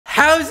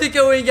how's it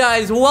going,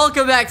 guys?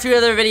 Welcome back to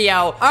another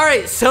video.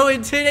 Alright, so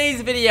in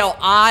today's video,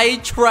 I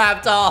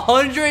trapped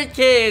 100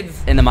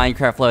 kids in the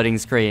Minecraft loading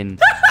screen.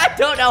 I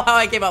don't know how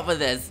I came up with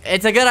this.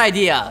 It's a good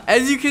idea.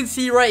 As you can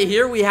see right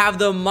here, we have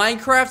the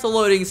Minecraft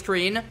loading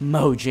screen,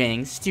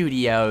 Mojang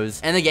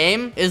Studios, and the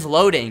game is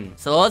loading.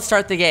 So let's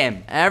start the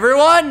game.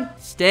 Everyone,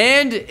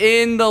 stand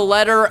in the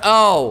letter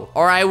O,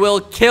 or I will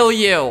kill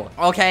you.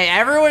 Okay,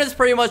 everyone has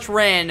pretty much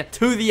ran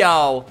to the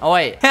O. Oh,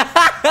 wait.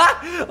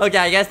 Okay,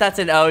 I guess that's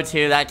an O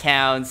too. That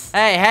counts.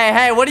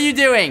 Hey, what are you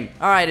doing?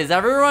 All right, is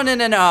everyone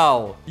in an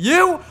O?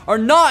 You are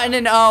not in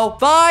an O.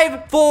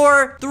 5,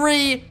 4,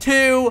 3,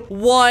 2,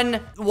 1.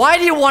 Why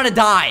do you want to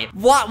die?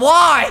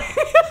 Why?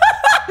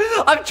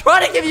 I'm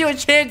trying to give you a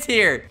chance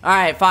here. All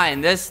right,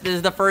 fine. This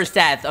is the first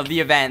death of the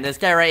event. This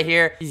guy right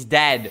here, he's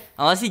dead.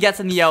 Unless he gets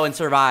in the O and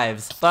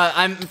survives. But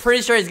I'm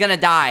pretty sure he's gonna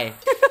die.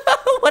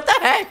 What the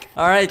heck?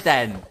 All right,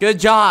 then. Good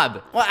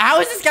job. Well, how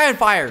is this guy on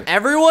fire?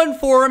 Everyone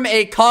form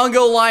a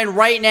Congo line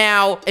right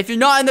now. If you're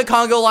not in the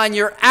Congo line,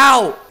 you're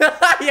out.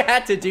 You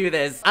had to do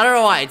this. I don't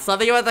know why. It's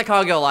something about the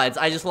Congo lines.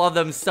 I just love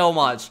them so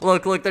much.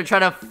 Look, they're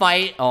trying to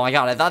fight. Oh my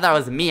God, I thought that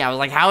was me. I was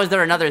like, how is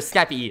there another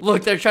Skeppy?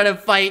 Look, they're trying to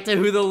fight to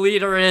who the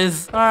leader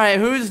is. All right,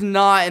 who's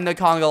not in the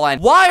Congo line?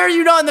 Why are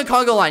you not in the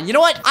Congo line? You know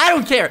what? I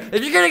don't care.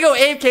 If you're gonna go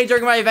AFK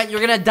during my event, you're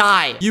gonna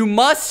die. You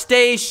must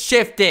stay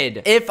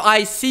shifted. If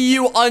I see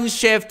you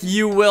unshift,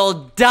 you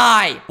will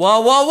die.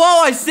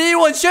 Whoa, I see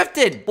you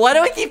unshifted. Why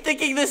do I keep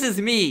thinking this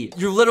is me?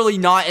 You're literally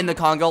not in the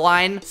Congo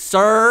line.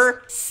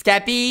 Sir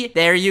Skeppy,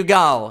 there you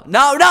go.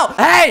 No.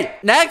 Hey,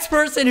 next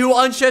person who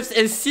unshifts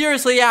is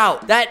seriously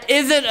out. That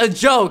isn't a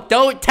joke.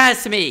 Don't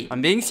test me.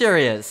 I'm being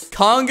serious.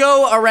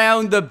 Congo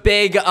around the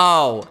big O.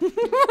 All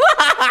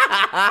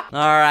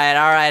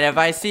right. If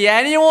I see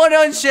anyone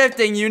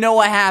unshifting, you know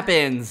what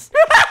happens.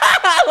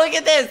 Look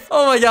at this.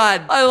 Oh my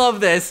God, I love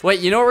this.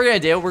 Wait, you know what we're gonna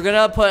do? We're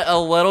gonna put a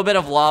little bit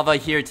of lava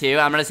here too.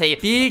 I'm gonna say,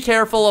 be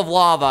careful of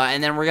lava,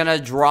 and then we're gonna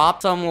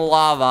drop some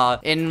lava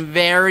in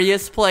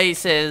various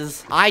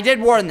places. I did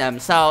warn them,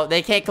 so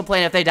they can't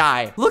complain if they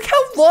die. Look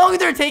how long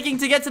they're taking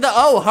to get to the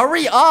O.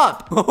 Hurry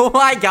up. Oh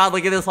my God,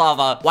 look at this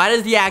lava. Why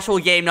does the actual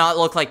game not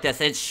look like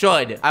this? It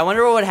should. I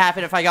wonder what would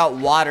happen if I got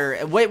water.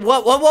 Wait,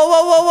 what?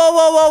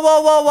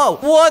 Whoa.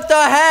 What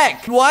the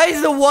heck? Why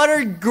is the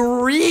water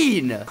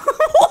green?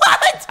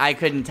 What? I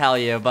couldn't tell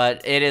you,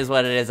 but it is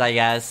what it is, I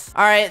guess.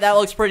 All right, that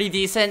looks pretty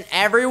decent.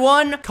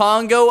 Everyone,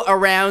 Congo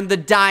around the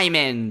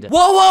diamond.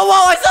 Whoa.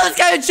 I saw this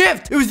guy in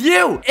shift. It was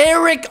you,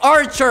 Eric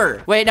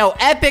Archer. Wait, no,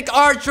 Epic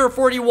Archer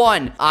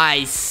 41.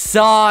 I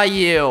saw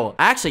you.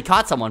 I actually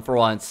caught someone for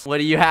once. What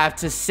do you have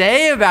to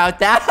say about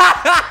that?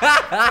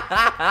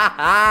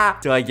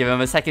 Do I give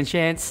him a second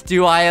chance?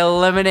 Do I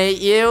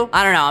eliminate you?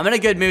 I don't know. I'm in a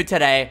good mood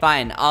today.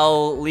 Fine,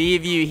 I'll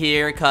leave you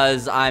here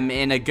because I'm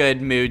in a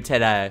good mood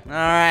today. All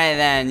right,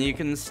 then. You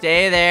can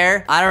stay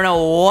there. I don't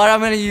know what I'm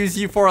gonna use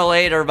you for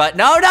later, but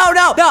no.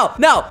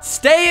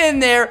 Stay in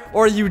there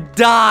or you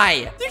die.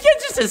 You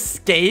can't just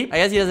escape. I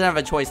guess he doesn't have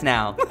a choice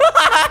now.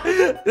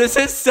 This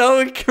is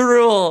so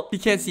cruel. He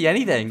can't see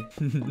anything.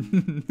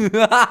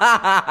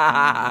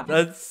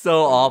 That's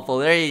so awful.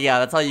 There you go.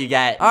 That's all you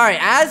get. All right,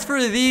 as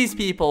for these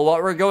people,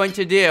 what we're going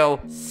to do,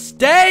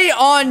 stay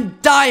on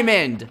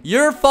diamond.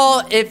 Your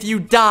fault if you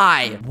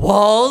die.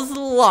 Walls,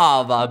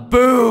 lava,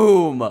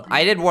 boom.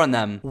 I did warn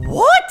them.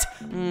 What?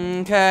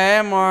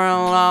 Okay, more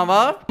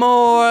lava.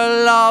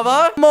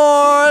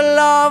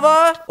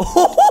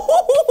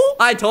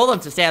 I told them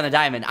to stay on the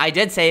diamond. I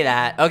did say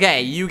that.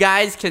 Okay, you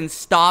guys can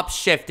stop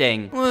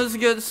shifting. Let's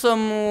get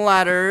some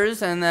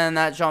ladders, and then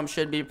that jump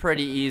should be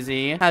pretty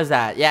easy. How's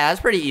that? Yeah,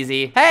 that's pretty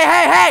easy.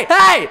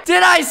 Hey!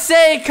 Did I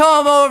say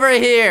come over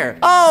here?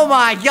 Oh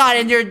my God,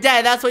 and you're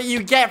dead. That's what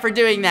you get for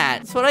doing that.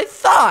 That's what I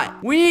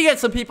thought. We need to get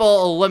some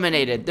people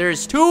eliminated.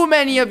 There's too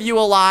many of you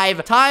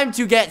alive. Time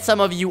to get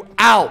some of you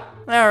out.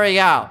 There we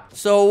go.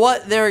 So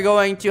what they're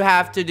going to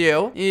have to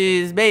do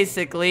is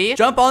basically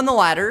jump on the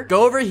ladder,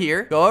 go over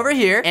here,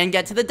 and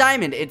get to the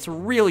diamond. It's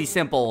really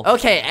simple.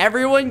 Okay,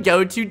 everyone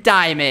go to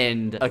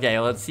diamond. Okay,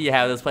 let's see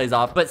how this plays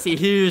off. But see,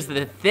 here's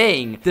the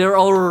thing. They're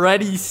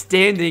already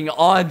standing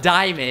on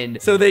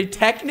diamond. So they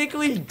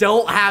technically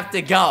don't have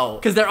to go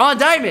because they're on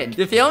diamond.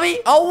 You feel me?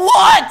 Oh,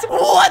 what?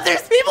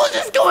 There's people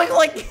just going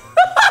like...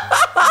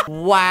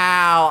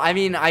 Wow. I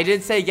mean, I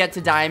did say get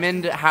to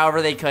diamond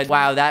however they could.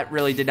 Wow, that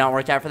really did not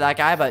work out for that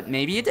guy, but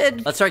maybe it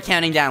did. Let's start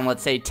counting down.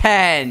 Let's say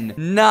 10,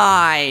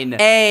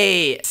 9,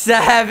 8,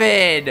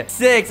 7,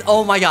 6.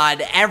 Oh my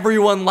God,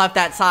 everyone left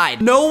that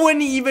side. No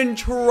one even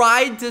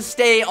tried to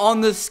stay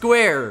on the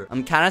square.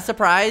 I'm kind of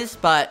surprised,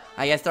 but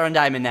I guess they're on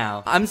diamond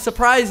now. I'm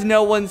surprised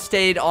no one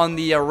stayed on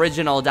the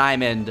original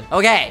diamond.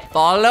 Okay,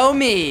 follow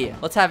me.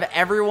 Let's have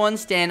everyone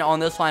stand on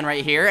this line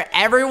right here.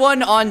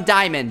 Everyone on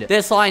diamond.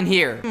 This line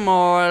here. More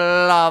more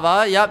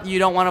lava. Yep, you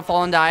don't want to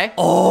fall and die.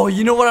 Oh,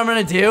 you know what I'm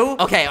gonna do?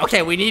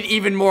 Okay, we need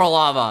even more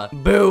lava.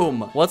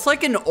 Boom. What's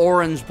like an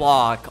orange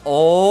block?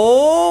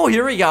 Oh,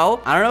 here we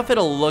go. I don't know if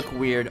it'll look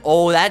weird.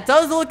 Oh, that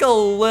does look a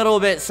little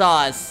bit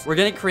sus. We're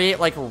gonna create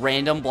like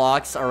random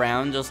blocks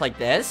around just like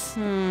this.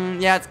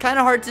 Yeah, it's kind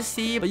of hard to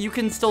see, but you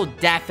can still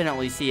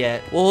definitely see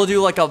it. We'll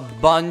do like a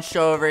bunch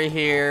over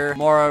here,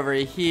 more over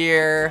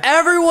here.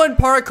 Everyone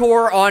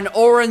parkour on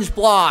orange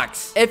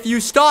blocks. If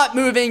you stop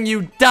moving,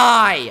 you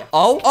die.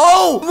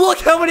 Oh, look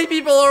how many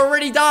people are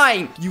already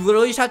dying. You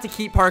literally just have to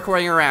keep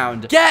parkouring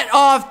around. Get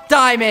off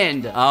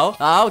diamond.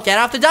 Oh, get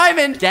off the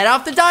diamond. Get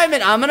off the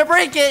diamond. I'm gonna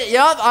break it.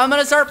 Yup, I'm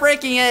gonna start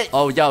breaking it.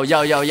 Oh, yo.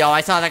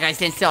 I saw that guy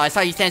stand still. I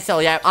saw you stand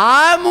still. Yeah,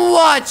 I'm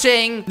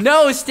watching.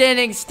 No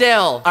standing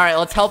still. All right,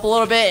 let's help a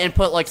little bit and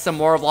put like some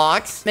more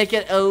blocks. Make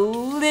it a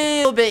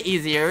little bit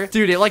easier.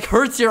 Dude, it like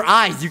hurts your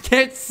eyes. You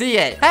can't see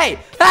it. Hey.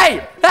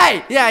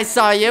 Yeah, I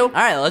saw you. All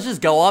right, let's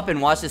just go up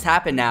and watch this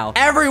happen now.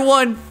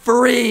 Everyone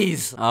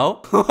freeze.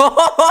 Oh.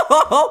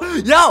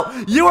 Yo,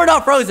 you are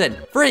not frozen.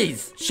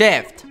 Freeze.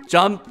 Shift.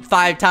 Jump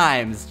 5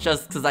 times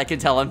just because I can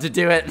tell him to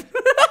do it.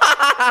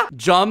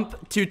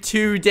 Jump to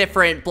 2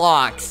 different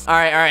blocks. All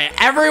right.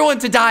 Everyone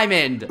to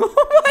diamond.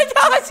 Oh my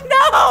gosh,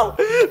 no.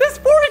 This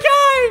poor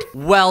guy.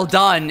 Well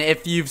done.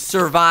 If you've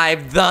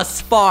survived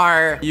thus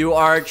far, you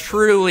are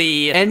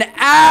truly an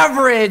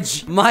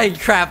average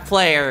Minecraft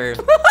player.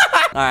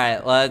 All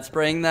right, let's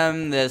bring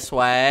them this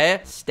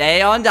way.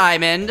 Stay on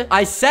diamond.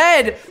 I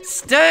said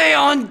stay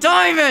on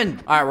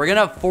diamond. All right, we're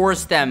gonna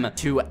force them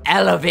to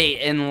elevate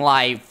in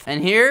life.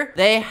 And here,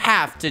 they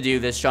have to do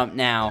this jump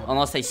now,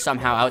 unless they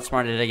somehow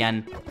outsmarted it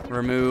again.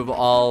 Remove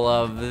all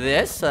of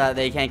this so that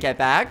they can't get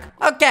back.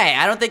 Okay,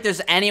 I don't think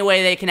there's any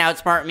way they can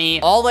outsmart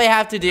me. All they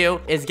have to do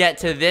is get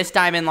to this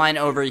diamond line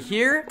over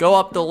here, go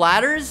up the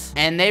ladders,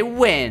 and they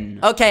win.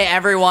 Okay,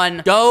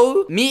 everyone,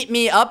 go meet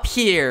me up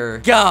here.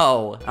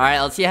 Go. All right,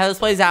 let's see how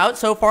this plays out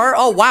so far.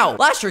 Oh, wow.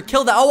 Last year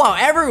killed that. Oh, wow.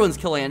 Everyone's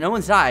killing it. No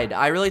one's died.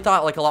 I really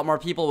thought like a lot more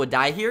people would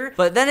die here.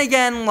 But then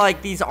again,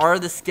 like these are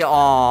the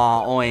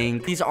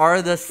oink. These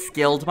are the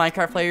skilled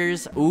Minecraft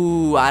players.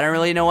 Ooh, I don't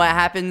really know what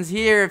happens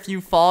here. If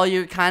you fall,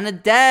 you're kind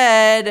of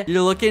dead.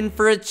 You're looking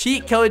for a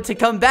cheat code to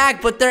come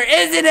back, but there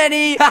isn't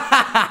any. All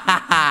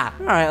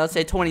right, let's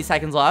say 20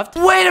 seconds left.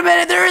 Wait a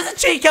minute. There is a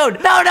cheat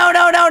code. No.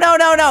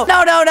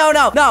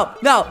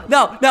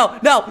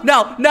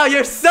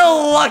 You're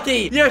so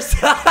lucky. You're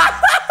so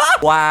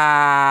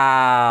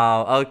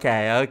wow.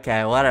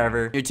 Okay,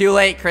 whatever. You're too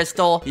late,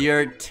 Crystal.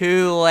 You're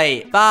too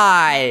late.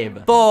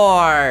 5,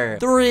 4,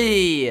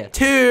 3,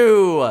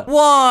 2,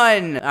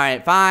 1. All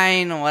right,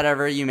 fine.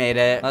 Whatever, you made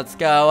it. Let's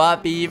go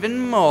up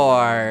even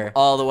more.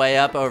 All the way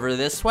up over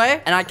this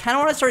way. And I kind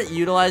of want to start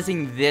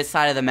utilizing this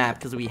side of the map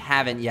because we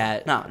haven't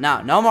yet.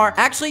 No more.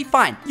 Actually,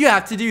 fine. You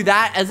have to do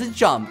that as a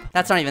jump.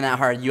 That's not even that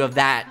hard. You have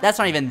that. That's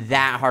not even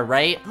that hard,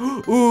 right?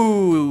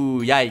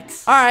 Ooh,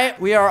 yikes. All right,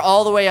 we are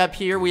all the way up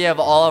here. We have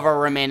all of our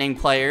remaining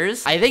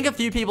players. I think a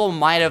few people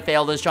might have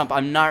failed this jump.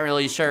 I'm not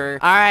really sure.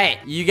 All right,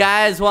 you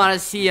guys want to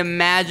see a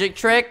magic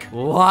trick?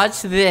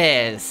 Watch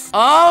this.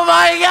 Oh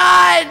my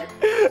god!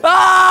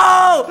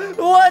 Oh,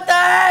 what the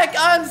heck?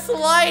 I'm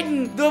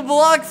sliding. The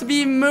blocks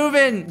be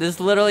moving. This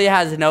literally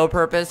has no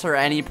purpose or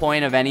any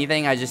point of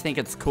anything. I just think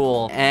it's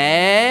cool.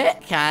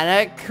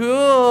 Kind of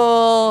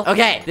cool.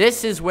 Okay,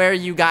 this is where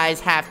you guys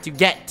have to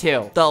get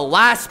to. The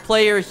last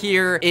player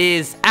here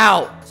is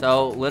out.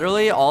 So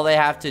literally all they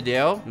have to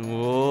do.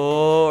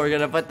 Whoa, we're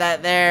gonna put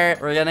that there.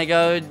 We're gonna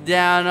go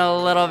down a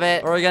little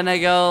bit. We're gonna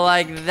go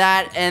like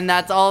that, and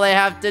that's all they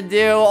have to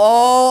do.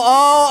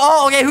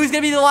 Oh, okay, who's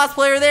gonna be the last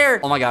player there?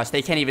 Oh my gosh,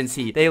 they can't even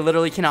see. They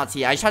literally cannot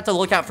see. I just have to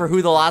look out for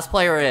who the last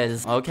player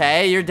is.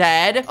 Okay, you're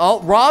dead. Oh,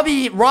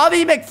 Robbie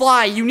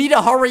McFly, you need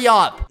to hurry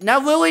up.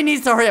 Now Lily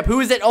needs to hurry up. Who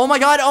is it? Oh my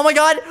god.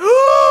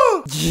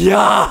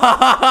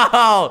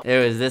 Yo,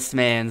 it was this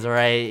man's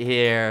right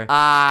here.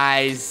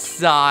 I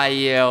saw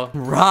you.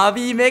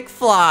 Robbie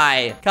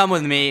McFly. Come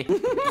with me.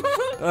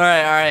 All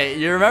right.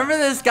 You remember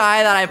this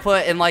guy that I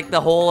put in like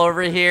the hole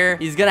over here?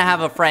 He's gonna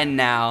have a friend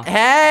now.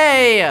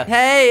 Hey,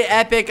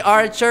 Epic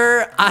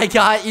Archer. I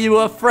got you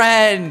a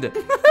friend.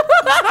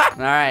 All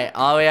right,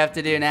 all we have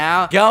to do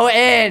now, go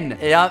in.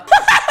 Yep.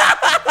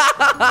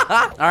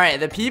 All right,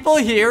 the people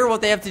here,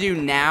 what they have to do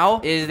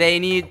now is they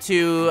need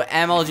to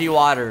MLG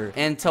water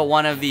into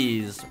one of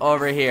these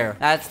over here.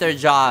 That's their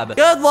job.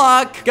 Good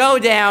luck. Go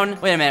down.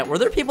 Wait a minute. Were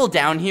there people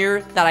down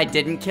here that I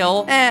didn't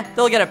kill?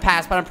 They'll get a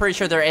pass, but I'm pretty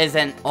sure there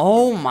isn't.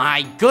 Oh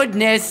my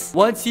goodness.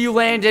 Once you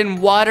land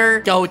in water,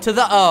 go to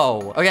the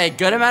O. Okay,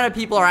 good amount of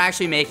people are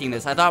actually making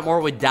this. I thought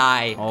more would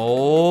die.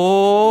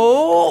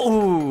 Oh,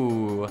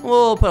 ooh.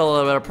 We'll put a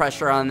little bit of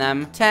pressure on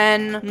them.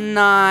 10,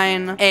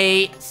 9,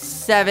 8,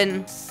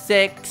 7,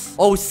 6.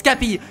 Oh,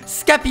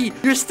 Skeppy,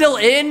 you're still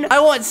in?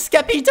 I want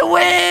Skeppy to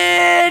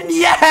win.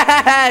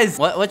 Yes.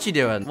 What you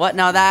doing? What?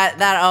 No,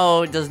 that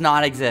O does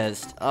not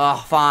exist.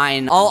 Oh,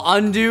 fine. I'll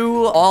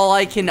undo all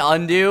I can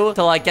undo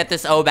to like get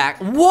this O back.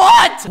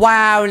 What?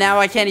 Wow, now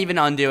I can't even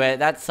undo it.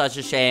 That's such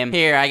a shame.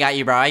 Here, I got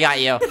you, bro. I got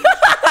you.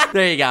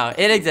 There you go.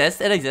 It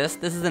exists. It exists.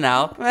 This is a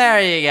no.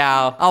 There you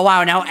go. Oh,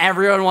 wow. Now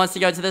everyone wants to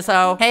go to this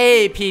hoe.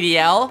 Hey,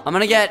 PDL. I'm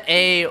gonna get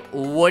a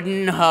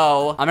wooden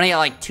hoe. I'm gonna get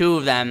like 2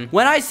 of them.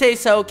 When I say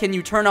so, can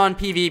you turn on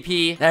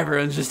PvP?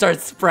 Everyone just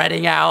starts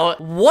spreading out.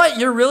 What?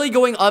 You're really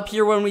going up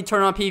here when we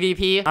turn on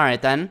PvP? All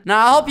right, then. No,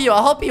 I'll help you.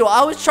 I'll help you.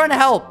 I was trying to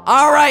help.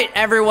 All right,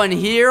 everyone.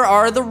 Here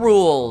are the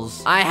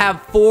rules. I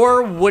have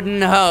 4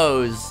 wooden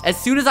hoes. As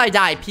soon as I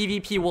die,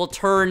 PvP will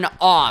turn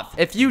off.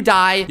 If you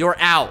die, you're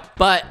out.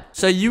 But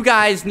so you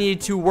guys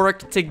need to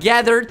work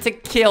together to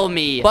kill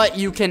me. But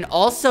you can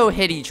also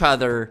hit each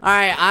other. All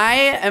right, I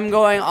am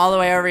going all the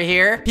way over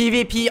here.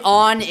 PvP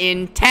on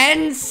in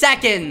 10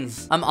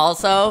 seconds. I'm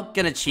also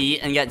gonna cheat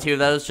and get 2 of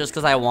those just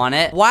because I want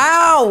it.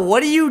 Wow,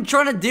 what are you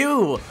trying to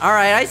do? All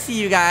right, I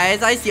see you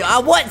guys. I see you.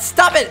 What?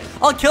 Stop it.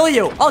 I'll kill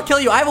you. I'll kill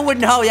you. I have a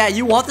wooden hoe. Yeah,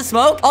 you want the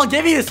smoke? I'll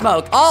give you the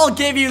smoke. I'll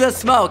give you the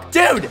smoke.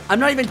 Dude, I'm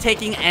not even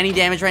taking any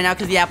damage right now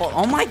because the apple.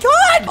 Oh my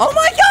God. Oh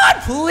my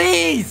God,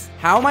 please.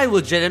 How am I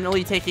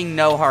legitimately taking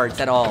no hearts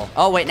at all?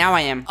 Oh, wait, now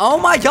I am. Oh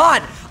my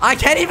God. I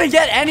can't even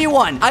get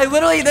anyone.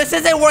 This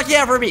isn't working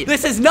out for me.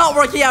 This is not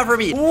working out for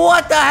me.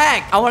 What the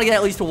heck? I want to get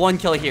at least 1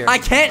 kill here. I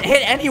can't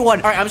hit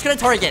anyone. All right, I'm just going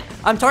to target.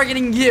 I'm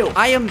targeting you.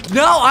 I'm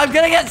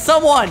going to get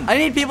someone. I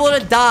need people to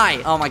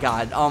die. Oh my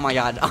God. Oh my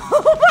God.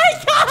 Oh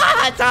my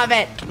God. Stop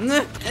it.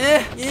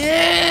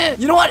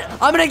 You know what?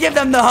 I'm going to give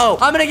them the hoe.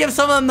 I'm going to give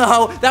some of them the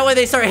hoe. That way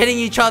they start hitting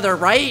each other,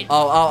 right?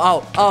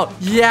 Oh.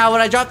 Yeah,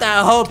 when I drop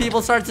that hoe,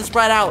 people start to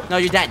spread out. No,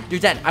 you're dead. You're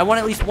dead. I want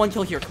at least 1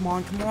 kill here. Come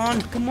on.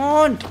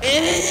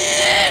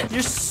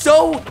 You're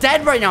so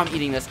dead right now. I'm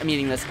eating this. I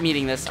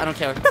don't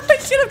care. I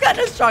should have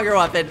gotten a stronger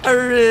weapon. I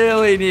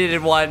really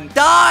needed one.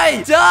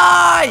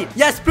 Die!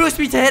 Yes, boost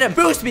me to hit him.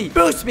 Boost me. How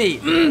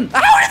did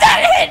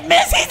that hit?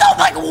 Miss? He's on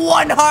like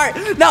 1 heart.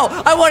 No,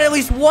 I want at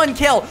least 1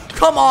 kill.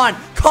 Come on.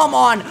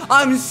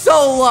 I'm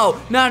so low.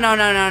 No.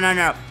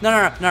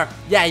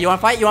 Yeah, you want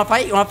to fight?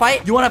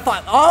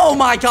 Oh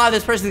my God,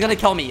 this person's gonna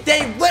kill me.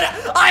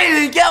 I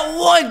didn't get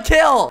 1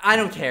 kill. I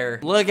don't care.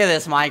 Look at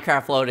this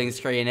Minecraft loading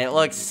screen. It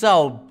looks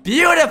so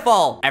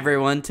beautiful.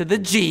 Everyone to the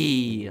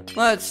G.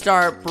 Let's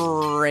start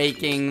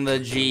breaking the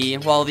G.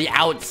 Well, the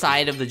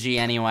outside of the G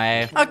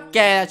anyway. Okay,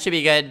 that should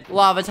be good.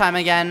 Lava time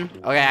again.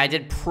 Okay, I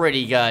did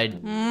pretty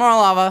good. More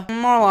lava.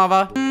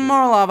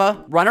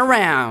 Run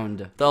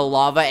around the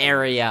lava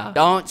area.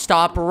 Don't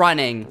stop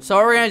running. So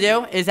what we're gonna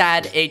do is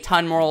add a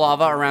ton more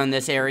lava around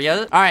this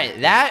area. All right,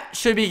 that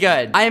should be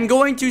good. I am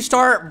going to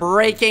start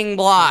breaking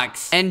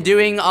blocks and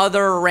doing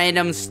other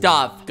random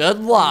stuff. Good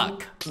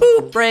luck.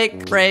 Boop, break. Boom.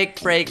 Break.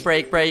 Break.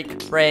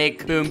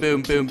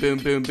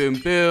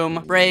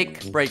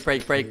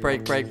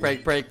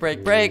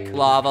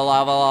 Lava.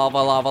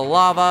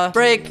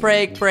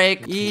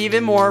 Break.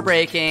 Even more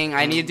breaking.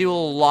 I need to do a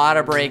lot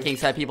of breaking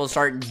so that people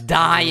start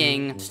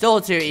dying. Still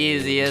too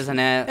easy, isn't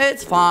it?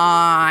 It's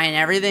fine.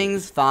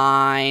 Everything's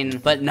fine.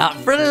 But not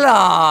for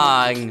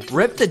long.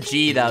 Rip the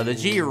G, though. The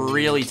G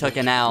really took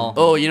an L.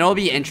 Oh, you know what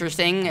would be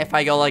interesting? If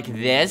I go like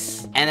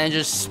this and then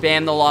just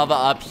spam the lava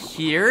up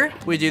here.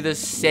 We do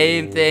this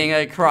same thing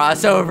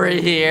across over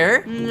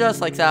here, just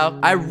like so.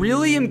 I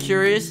really am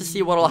curious to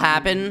see what will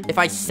happen if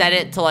I set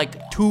it to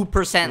like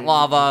 2%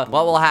 lava.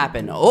 What will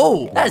happen?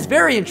 Oh, that is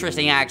very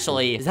interesting,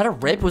 actually. Is that a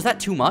rip? Was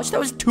that too much? That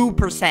was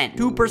 2%.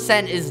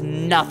 2% is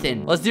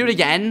nothing. Let's do it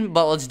again,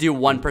 but let's do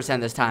 1%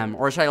 this time.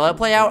 Or should I let it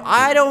play out?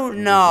 I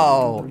don't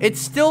know. It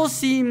still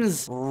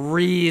seems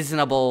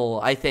reasonable,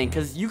 I think,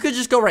 because you could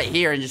just go right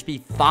here and just be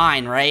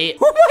fine, right?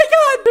 Oh my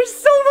God, there's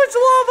so much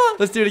lava.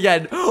 Let's do it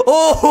again.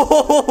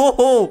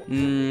 Oh,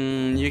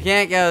 you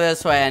can't go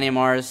this way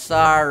anymore.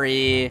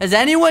 Sorry. Has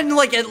anyone,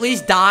 like, at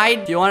least died?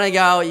 If you want to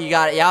go, you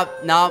got it.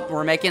 Yep. Nope.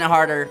 We're making it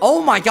harder.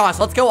 Oh my gosh.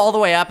 Let's go all the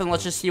way up and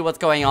let's just see what's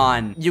going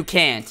on. You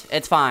can't.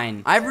 It's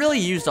fine. I've really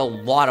used a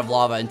lot of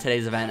lava in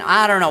today's event.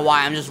 I don't know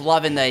why. I'm just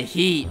loving the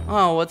heat.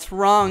 Oh, what's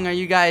wrong? Are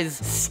you guys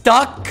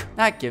stuck?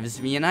 That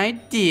gives me an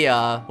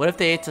idea. What if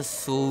they had to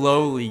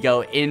slowly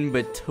go in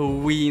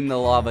between the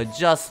lava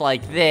just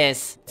like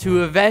this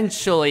to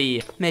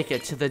eventually make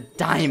it to the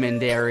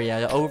diamond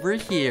area over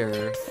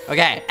here?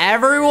 Okay,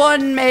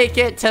 everyone make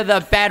it to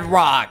the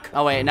bedrock.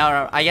 Oh, wait,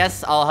 no, I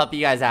guess I'll help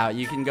you guys out.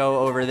 You can go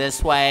over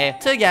this way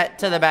to get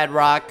to the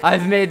bedrock.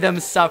 I've made them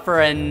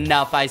suffer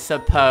enough, I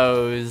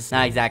suppose.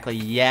 Not exactly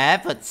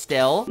yet, but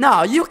still.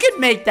 No, you could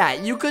make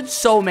that. You could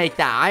so make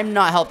that. I'm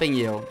not helping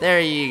you.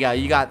 There you go.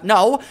 You got,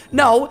 no,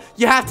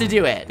 you have to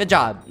do it. Good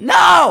job.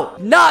 No,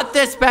 not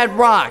this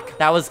bedrock.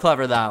 That was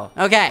clever, though.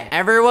 Okay,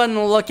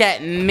 everyone look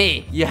at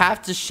me. You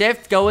have to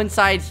shift, go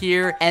inside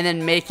here, and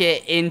then make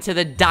it into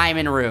the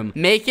diamond room.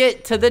 Make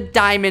it to the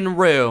diamond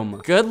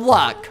room. Good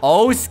luck.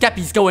 Oh,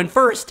 Skeppy's going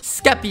first.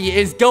 Skeppy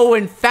is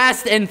going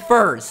fast and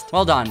first.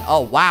 Well done.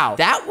 Oh, wow.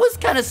 That was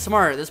kind of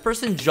smart. This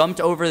person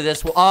jumped over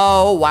this.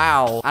 Oh,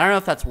 wow. I don't know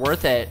if that's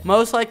worth it.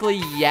 Most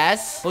likely,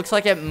 yes. Looks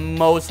like it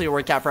mostly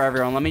worked out for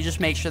everyone. Let me just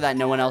make sure that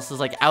no one else is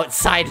like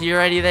outside here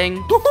or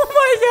anything. Oh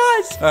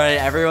my gosh. All right,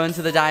 everyone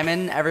to the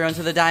diamond. Everyone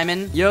to the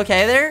diamond. You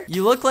okay there?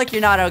 You look like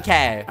you're not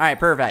okay. All right,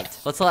 perfect.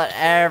 Let's let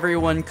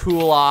everyone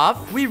cool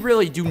off. We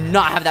really do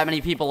not have that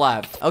many people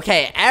left.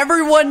 Okay, everyone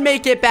everyone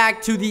make it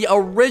back to the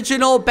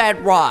original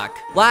bedrock.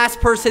 Last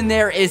person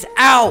there is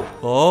out.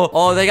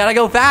 Oh, they gotta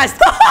go fast.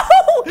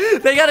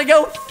 They gotta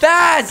go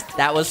fast.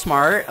 That was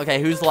smart.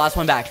 Okay, who's the last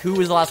one back? Who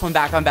is the last one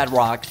back on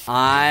bedrock?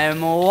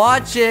 I'm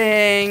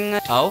watching.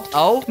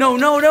 Oh. No.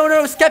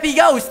 Skeppy,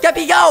 go.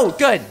 Skeppy, go.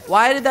 Good.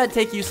 Why did that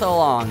take you so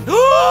long?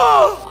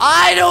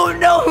 I don't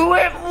know who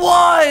it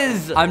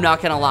was. I'm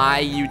not gonna lie.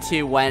 You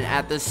two went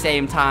at the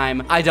same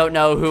time. I don't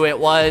know who it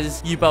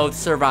was. You both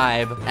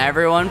survive.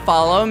 Everyone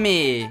follow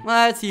me.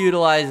 Let's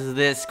utilize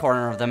this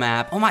corner of the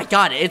map. Oh my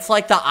God. It's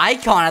like the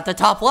icon at the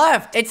top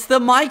left. It's the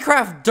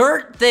Minecraft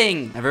dirt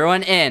thing.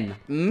 Everyone in.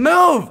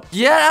 Move.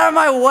 Get out of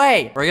my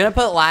way. We're gonna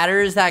put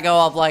ladders that go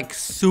up like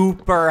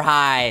super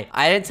high.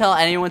 I didn't tell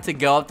anyone to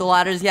go up the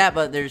ladders yet,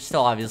 but they're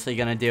still obviously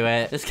gonna do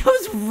it. This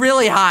goes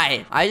really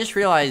high. I just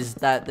realized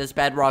that this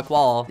bedrock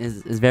wall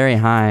is very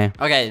high.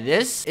 Okay,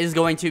 this is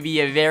going to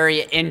be a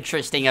very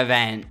interesting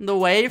event. The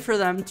way for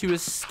them to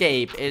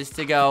escape is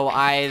to go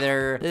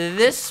either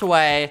this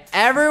way.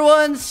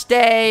 Everyone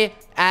stay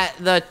at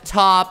the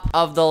top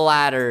of the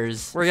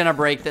ladders. We're gonna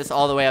break this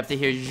all the way up to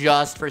here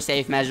just for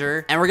safe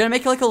measure. And we're gonna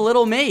make like a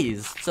little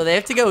maze. So they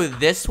have to go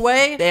this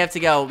way. They have to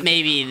go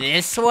maybe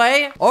this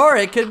way. Or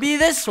it could be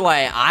this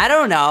way. I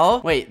don't know.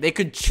 Wait, they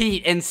could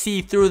cheat and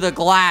see through the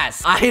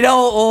glass. I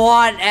don't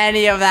want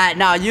any of that.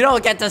 No, you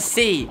don't get to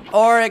see.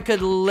 Or it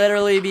could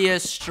literally be a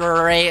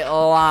straight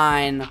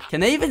line.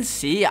 Can they even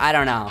see? I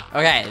don't know.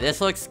 Okay,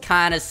 this looks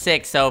kind of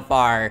sick so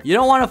far. You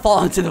don't want to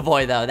fall into the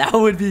void though. That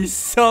would be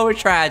so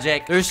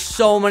tragic. There's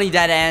so many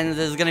dead ends.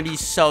 This is gonna be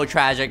so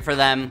tragic for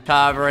them.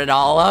 Cover it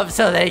all up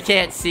so they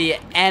can't see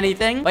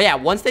anything. But yeah,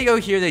 once they go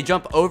here, they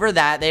jump over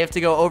that. They have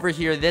to go over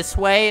here this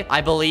way,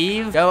 I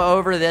believe. Go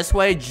over this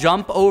way,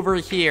 jump over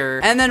here.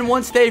 And then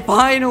once they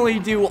finally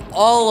do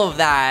all of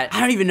that, I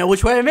don't even know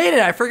which way I made it.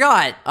 I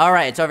forgot. All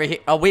right, it's over here.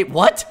 Oh, wait,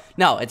 what?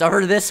 No, it's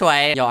over this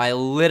way. Yo, I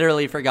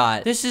literally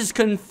forgot. This is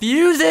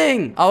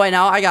confusing. Oh, wait,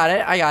 no, I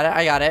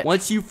got it.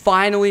 Once you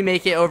finally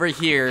make it over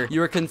here,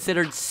 you are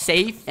considered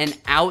safe and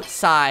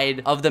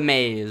outside of the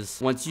maze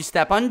once you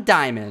step on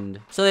diamond.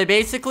 So they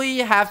basically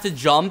have to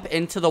jump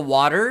into the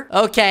water.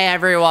 Okay,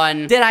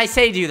 everyone. Did I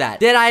say do that?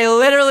 Did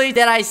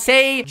I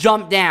say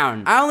jump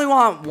down? I only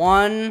want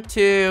 1,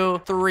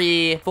 2,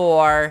 3,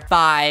 4,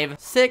 5,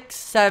 6,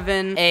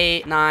 7,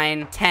 8,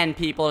 9, 10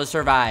 people to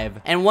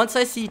survive. And once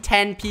I see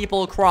 10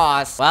 people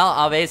cross, well,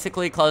 I'll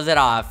basically close it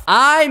off.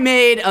 I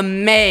made a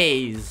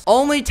maze.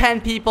 Only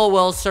 10 people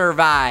will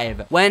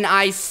survive. When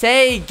I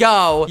say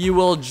go, you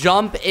will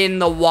jump in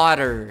the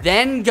water.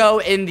 Then go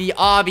in the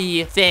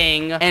obby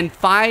thing and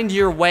find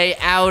your way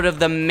out of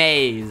the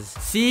maze.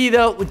 See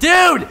the...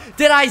 Dude,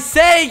 did I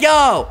say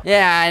go?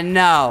 Yeah, I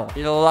know.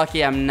 You're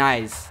lucky I'm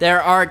nice.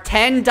 There are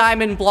 10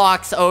 diamond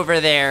blocks over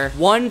there.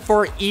 1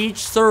 for each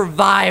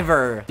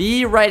survivor.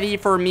 Be ready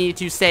for me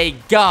to say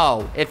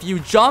go. If you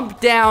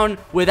jump down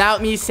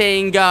without me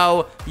saying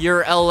go,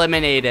 you're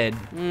eliminated.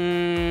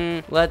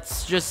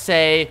 Let's just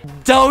say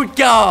don't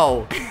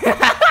go.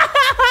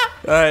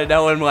 All right,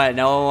 no one went.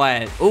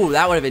 Ooh,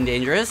 that would have been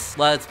dangerous.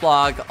 Let's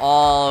block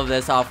all of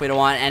this off. We don't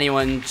want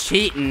anyone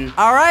cheating.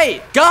 All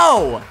right,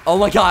 go. Oh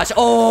my gosh,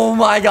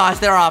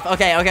 they're off.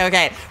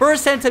 Okay.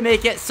 First 10 to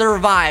make it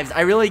survives.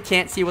 I really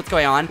can't see what's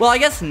going on. Well, I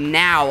guess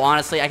now,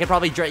 honestly, I could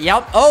probably...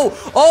 Yep.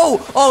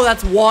 Oh,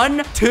 that's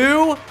 1,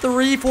 2,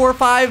 3, 4,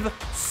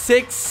 5...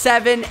 6,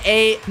 7,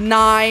 8,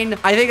 9.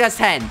 I think that's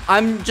 10.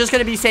 I'm just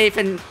gonna be safe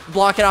and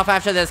block it off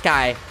after this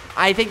guy.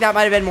 I think that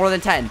might have been more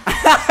than 10. Wait.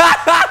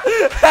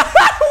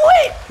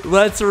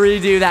 Let's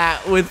redo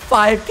that with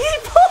 5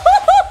 people.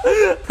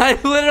 I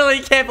literally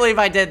can't believe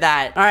I did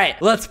that. All right,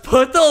 let's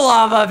put the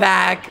lava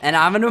back, and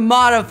I'm gonna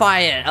modify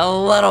it a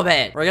little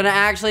bit. We're gonna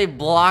actually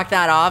block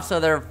that off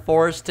so they're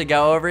forced to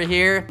go over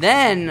here.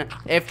 Then,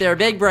 if they're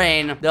big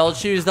brain, they'll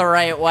choose the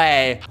right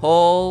way.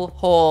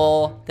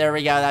 Hole. There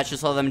we go. That should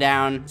slow them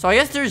down. So I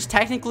guess there's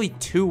technically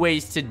 2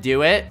 ways to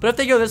do it, but if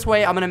they go this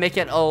way, I'm gonna make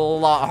it a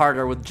lot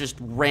harder with just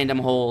random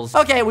holes.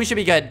 Okay, we should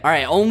be good. All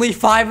right, only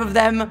 5 of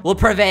them will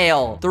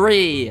prevail.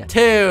 3,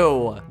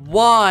 2,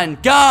 1,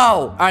 go.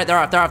 All right, they're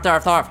off.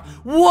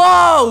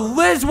 Whoa,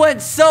 Liz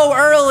went so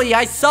early.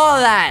 I saw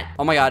that.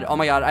 Oh my god.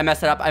 I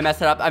messed it up.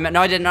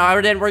 No, I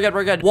didn't. We're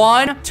good.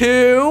 1,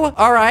 2.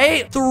 All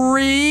right.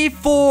 3,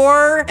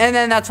 4. And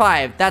then that's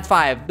 5.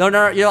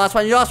 No. You're the last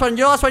one.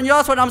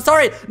 I'm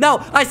sorry.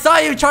 No, I saw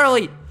you,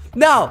 Charlie.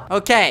 No.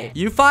 Okay.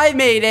 You 5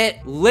 made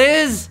it.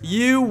 Liz,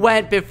 you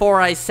went before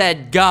I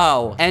said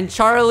go. And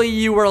Charlie,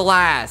 you were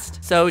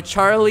last. So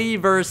Charlie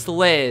versus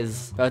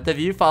Liz. Both of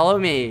you follow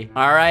me.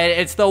 All right.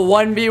 It's the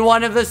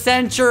 1v1 of the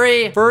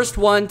century. First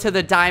one to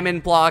the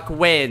diamond block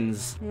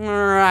wins. All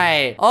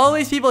right. All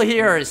these people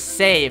here are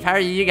safe. How are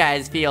you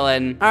guys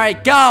feeling? All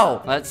right,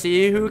 go. Let's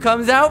see who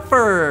comes out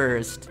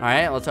first. All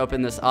right. Let's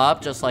open this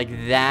up just like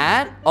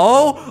that.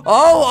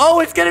 Oh,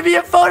 it's going to be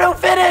a photo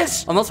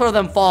finish. Unless one of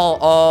them fall.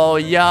 Oh,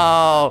 yo.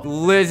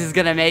 Liz is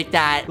gonna make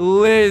that.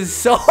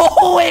 Liz,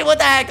 wait, what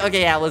the heck?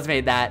 Okay, yeah, Liz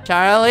made that.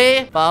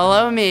 Charlie,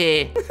 follow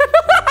me.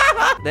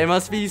 They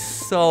must be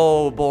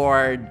so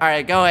bored. All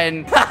right, go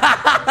in.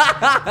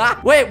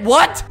 Wait,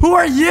 what? Who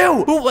are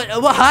you? What?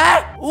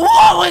 Huh?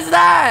 What was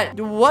that?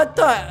 What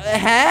the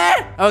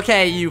heck?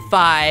 Okay, you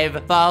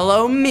 5,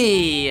 follow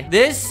me.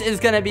 This is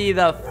gonna be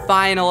the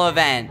final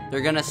event.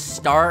 They're gonna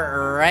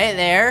start right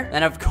there.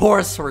 And of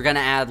course, we're gonna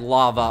add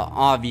lava,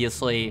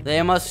 obviously.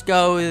 They must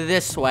go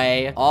this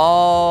way,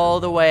 all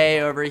the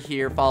way over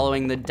here,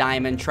 following the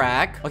diamond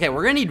track. Okay,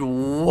 we're gonna need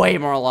way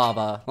more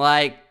lava.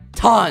 Like,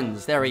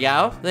 tons. There we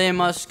go. They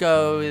must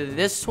go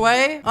this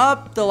way,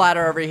 up the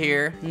ladder over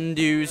here, and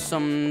do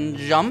some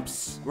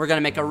jumps. We're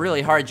gonna make a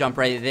really hard jump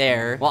right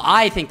there. Well,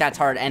 I think that's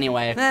hard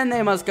anyway. Then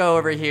they must go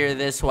over here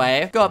this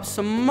way, go up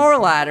some more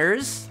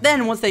ladders.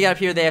 Then once they get up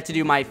here, they have to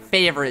do my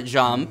favorite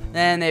jump.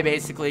 Then they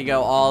basically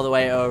go all the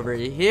way over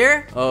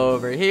here,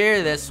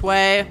 this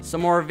way.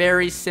 Some more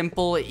very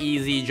simple,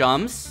 easy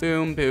jumps.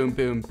 Boom, boom,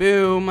 boom,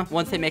 boom.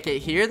 Once they make it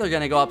here, they're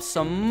gonna go up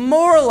some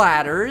more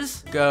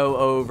ladders, go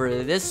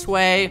over this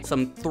way.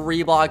 Some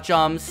 3-block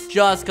jumps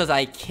just because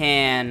I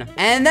can.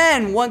 And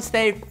then once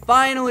they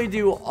finally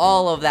do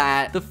all of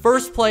that, the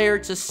first player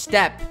to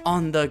step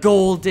on the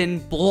golden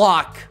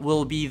block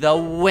will be the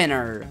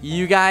winner.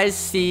 You guys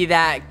see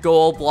that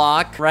gold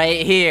block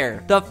right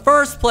here? The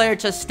first player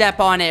to step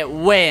on it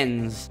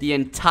wins the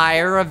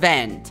entire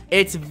event.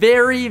 It's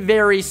very,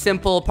 very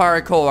simple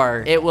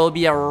parkour. It will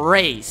be a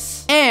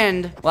race.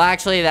 And, well,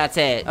 actually, that's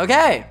it.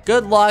 Okay,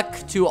 good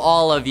luck to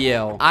all of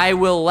you. I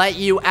will let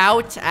you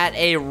out at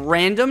a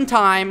random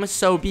time,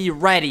 so be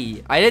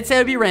ready. I did say it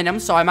would be random,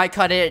 so I might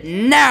cut it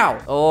now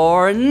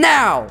or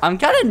now. I'm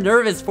kind of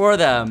nervous for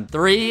them.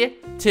 3,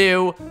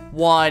 2,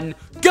 1,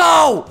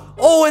 go!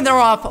 Oh, and they're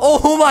off.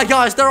 Oh my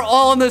gosh, they're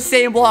all on the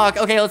same block.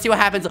 Okay, let's see what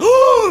happens.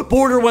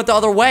 Border went the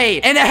other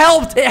way, and it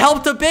helped. It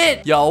helped a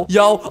bit. Yo.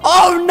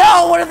 Oh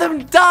no, one of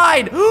them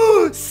died.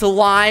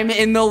 Slime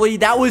in the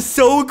lead. That was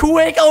so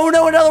quick. Oh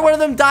no, another one of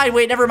them died.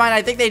 Wait, never mind.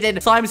 I think they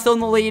did. Slime's still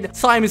in the lead.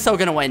 Slime is so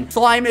gonna win.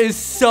 Slime is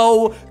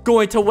so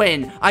going to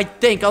win, I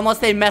think, unless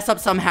they mess up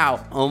somehow.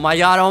 Oh my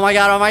god, oh my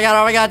god, oh my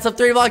god, oh my god. Some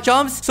 3-block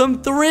jumps.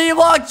 Some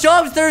 3-block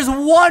jumps. There's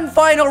one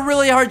final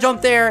really hard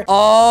jump there.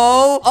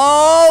 Oh!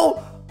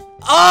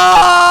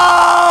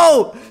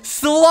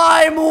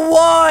 Slime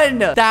won!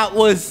 That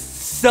was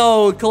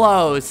so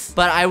close.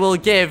 But I will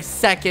give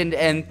second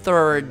and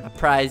third a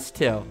prize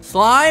too.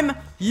 Slime,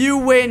 you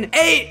win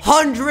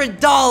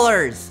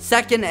 $800.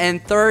 Second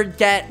and third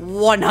get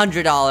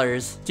 $100.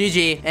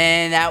 GG.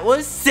 And that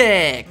was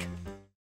sick.